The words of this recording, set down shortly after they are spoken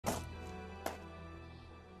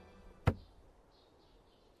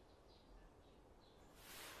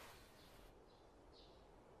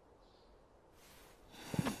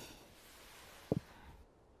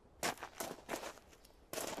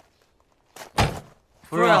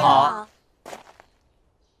夫人好。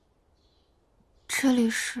这里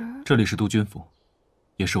是督军府，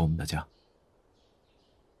也是我们的家。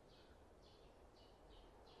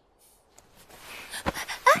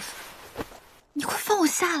哎，你快放我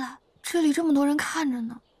下来！这里这么多人看着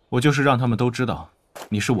呢。我就是让他们都知道，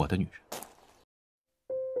你是我的女人。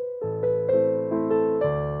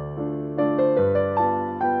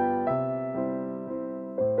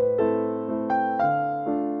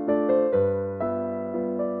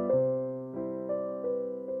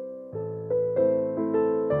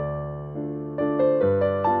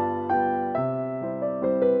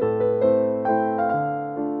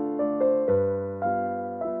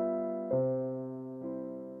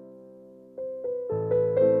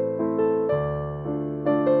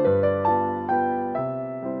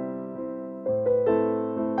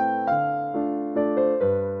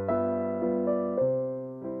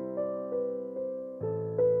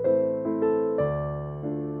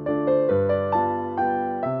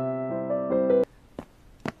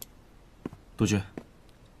督军，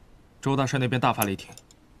周大帅那边大发雷霆，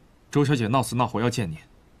周小姐闹死闹活要见您。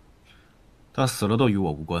她死了都与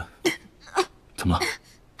我无关。怎么了？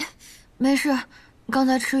没事，刚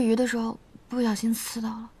才吃鱼的时候不小心刺到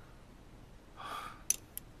了。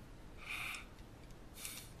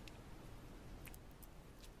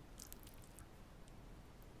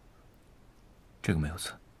这个没有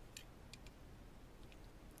刺。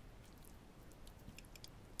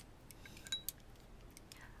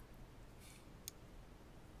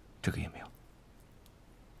这个也没有。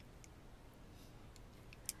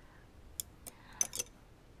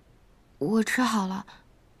我吃好了，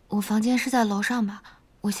我房间是在楼上吧？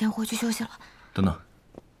我先回去休息了。等等，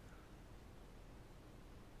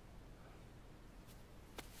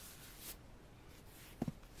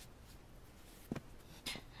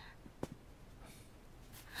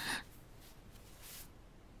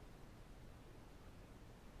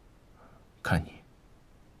看你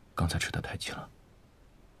刚才吃的太急了。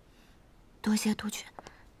多谢督军。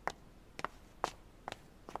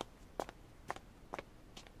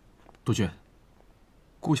督军，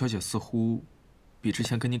顾小姐似乎比之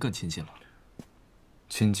前跟您更亲近了。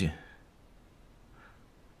亲近？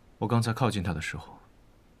我刚才靠近她的时候，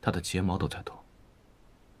她的睫毛都在抖，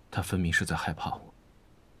她分明是在害怕我。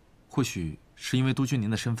或许是因为督军您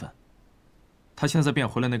的身份，她现在变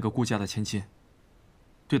回了那个顾家的千金，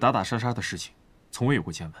对打打杀杀的事情从未有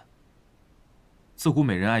过见闻。自古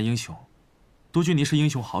美人爱英雄。督军，您是英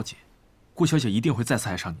雄豪杰，顾小姐一定会再次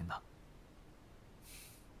爱上您的。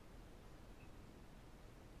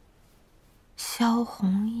萧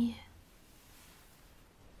红叶，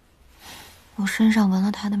我身上纹了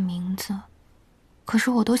他的名字，可是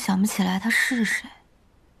我都想不起来他是谁。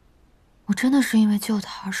我真的是因为救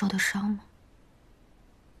他而受的伤吗？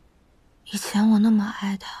以前我那么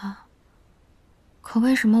爱他，可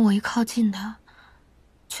为什么我一靠近他，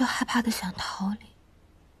就害怕的想逃离？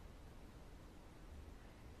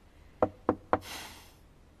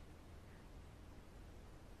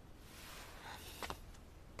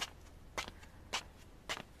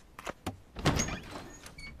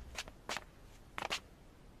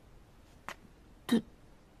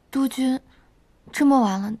督军，这么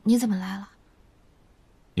晚了，你怎么来了？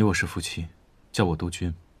你我是夫妻，叫我督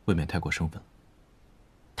军未免太过生分了。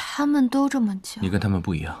他们都这么叫。你跟他们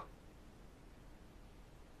不一样，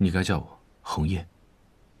你该叫我红叶，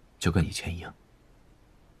就跟以前一样。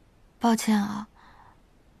抱歉啊，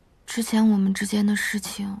之前我们之间的事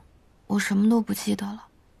情，我什么都不记得了。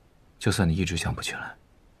就算你一直想不起来，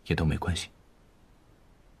也都没关系。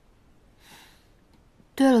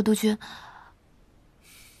对了，督军。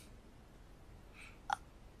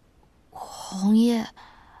红叶，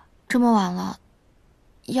这么晚了，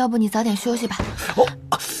要不你早点休息吧。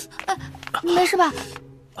你没事吧？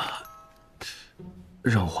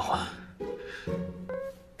让我缓缓。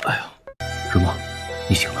哎呀，如梦，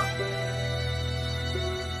你醒了。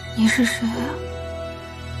你是谁啊？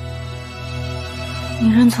你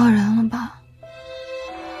认错人了吧？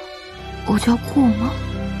我叫顾梦。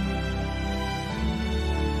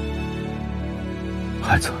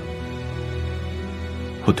孩子。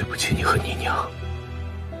我对不起你和你娘，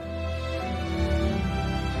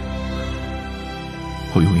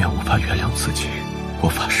我永远无法原谅自己。我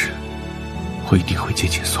发誓，我一定会竭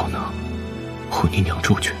尽所能护你娘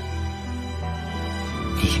周全。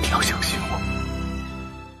你一定要相信我。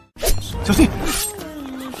小心！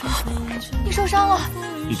你受伤了？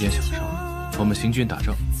一点小伤，我们行军打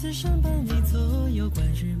仗。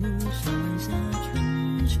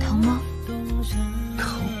疼吗？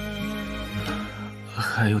疼。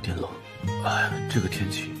还有点冷，哎，这个天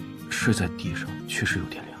气睡在地上确实有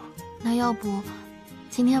点凉。那要不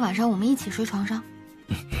今天晚上我们一起睡床上。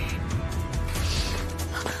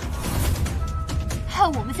害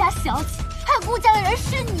我们家小姐，害顾家的人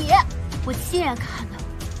是你，我亲眼看到，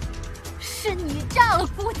是你炸了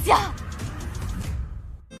顾家。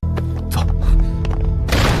走。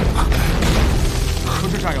说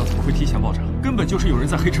这炸药怎么会提前爆炸？根本就是有人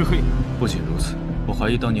在黑吃黑。不仅如此，我怀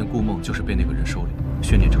疑当年顾梦就是被那个人收领，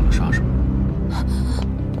训练成了杀手。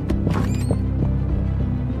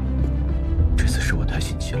这次是我太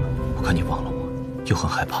心急了，我看你忘了我，又很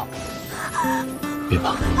害怕我。别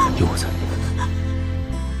怕，有我在。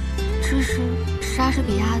这是莎士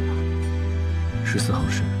比亚的。14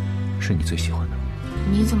行诗是你最喜欢的。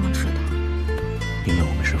你怎么知道？因为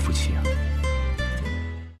我们是夫妻啊。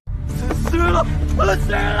死了！我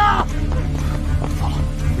死了！糟了，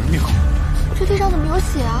有人灭口。这地上怎么有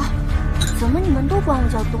血啊？怎么你们都管我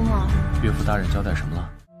叫东啊？岳父大人交代什么了？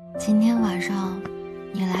今天晚上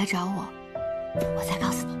你来找我，我再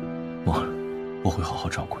告诉你。梦儿，我会好好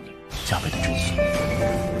照顾你，加倍的珍惜。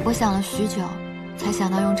我想了许久，才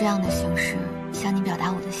想到用这样的形式向你表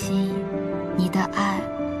达我的心意。你的爱，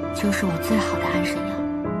就是我最好的安神药，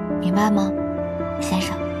明白吗，先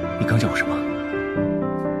生？你刚叫我什么？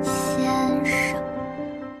先生。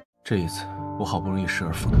这一次我好不容易失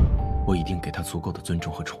而复得，我一定给他足够的尊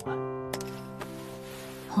重和宠爱。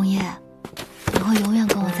红叶，你会永远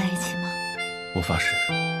跟我在一起吗？我发誓，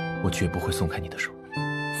我绝不会松开你的手。3、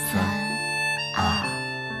2、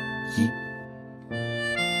1。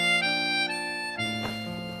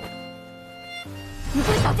你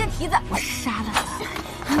这个小贱蹄子！我杀了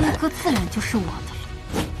他，那颗自然就是我的了。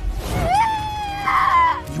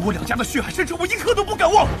你我两家的血海深仇，我一刻都不敢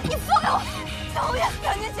忘。你放开我！9月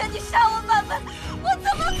2年前你杀我满门，我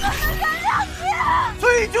怎么可能原谅你？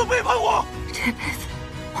所以你就背叛我。这辈子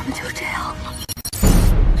我们就这样了。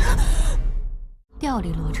调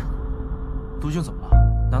离罗城。督军怎么了？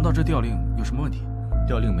难道这调令有什么问题？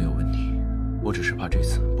调令没有问题，我只是怕这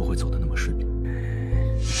次不会走得那么顺利。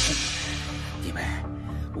弟妹，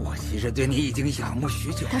我其实对你已经仰慕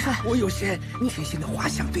许久。大帅，我有些贴心的话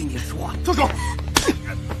想对你说。住手！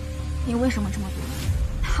你为什么这么对我？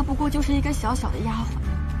她不过就是一个小小的丫鬟，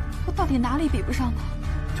我到底哪里比不上她？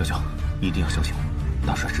娇娇，你一定要相信我，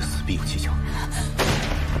大帅之死必有蹊跷。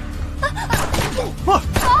走！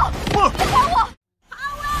别管我！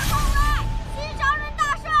新上任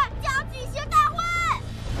大帅将举行大会。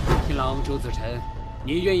新郎周子晨，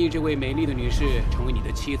你愿意这位美丽的女士成为你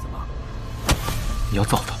的妻子吗？你要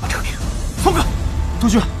造反吗？程明，松开！督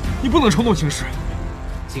军，你不能冲动行事。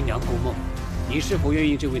新娘顾梦，你是否愿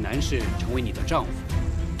意这位男士成为你的丈夫？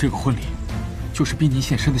这个婚礼，就是逼您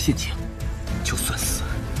现身的陷阱。就算死，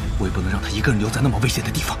我也不能让他一个人留在那么危险的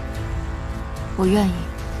地方。我愿意。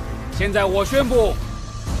现在我宣布，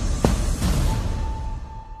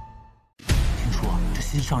听说这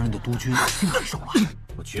新上任的督军心狠手辣，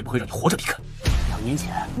我绝不会让你活着离开。2年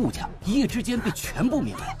前顾家一夜之间被全部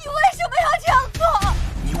灭门。你为什么要这样做？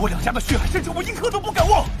你我两家的血海深仇，我一刻都不敢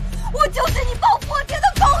忘。我就是你报复我爹的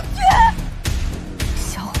工具。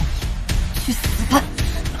小红衣，去死吧！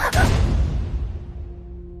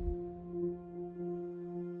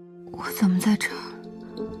我怎么在这儿？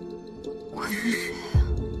我是谁啊？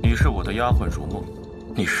你是我的丫鬟如梦，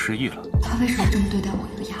你失忆了。他为什么这么对待我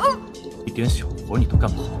一个丫鬟？一点小活你都干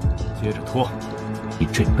不好，接着拖，你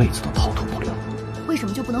这辈子都逃脱不了。为什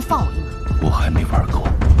么就不能放我一马？我还没玩够。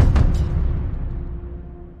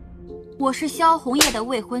我是萧红叶的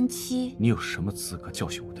未婚妻。你有什么资格教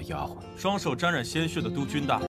训我的丫鬟？双手沾染鲜血的督军大人，